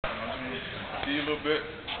D a little bit,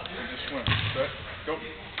 and just swim. Set, go.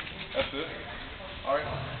 That's it. All right.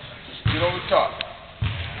 Just get over the top.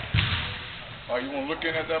 All right, you want to look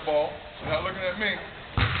in at that ball. You're not looking at me.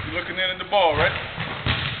 You're looking in at the ball, right?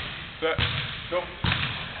 Set, go.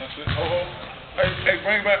 That's it. Oh. Hey,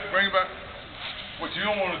 bring it back, bring it back. What you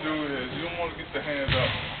don't want to do is, you don't want to get the hands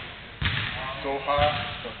up so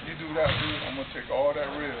high. So if you do that, dude, I'm going to take all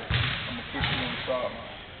that rib. I'm going to push you on the sideline.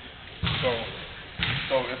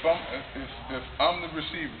 So if I'm the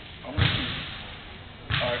receiver, all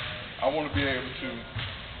right, I want to be able to,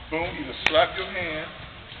 boom, either slap your hand,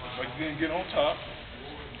 like you didn't get on top,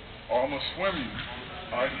 or I'm going to swim you.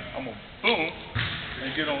 All right, I'm going to boom,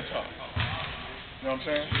 and get on top. You know what I'm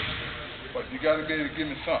saying? But you got to be able to give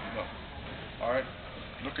me something, though. All right,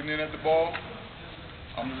 looking in at the ball,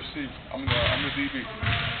 I'm the receiver. I'm the DB.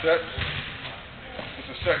 Set.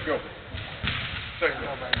 It's a set go. Set go.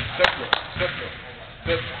 Set go. Set go.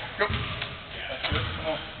 Set go. That's it. Come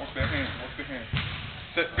on. Work that hand. Work the hand.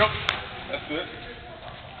 Set go. That's it.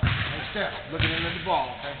 Next step. Looking in at the ball.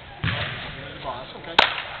 Okay. Looking at the ball. That's okay.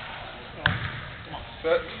 Come on.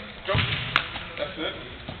 Set. Go. That's it.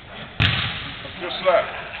 Let's go slap.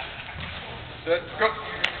 Set. Go.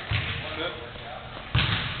 That's it.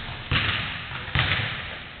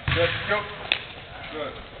 Set, go.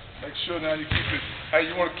 Good. Make sure now you keep it. Hey,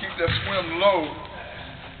 you want to keep that swim low.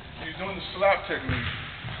 You're doing the slap technique.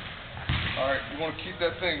 All right. You want to keep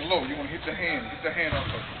that thing low. You want to hit the hand. Hit the hand off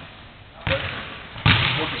of it. Okay.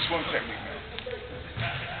 Work the swim technique now.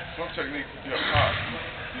 Swim technique. Get up high.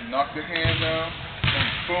 You knock the hand down.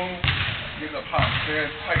 And boom. Get up high.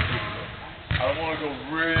 Stand tight with it. I don't want to go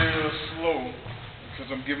real slow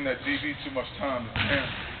because I'm giving that DB too much time to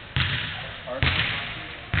stand. All right.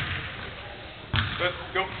 Let's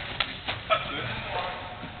go. That's it.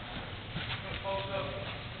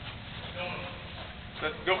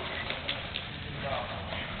 Let's go.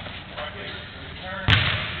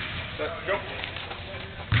 Let's go.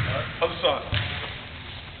 All right, other side.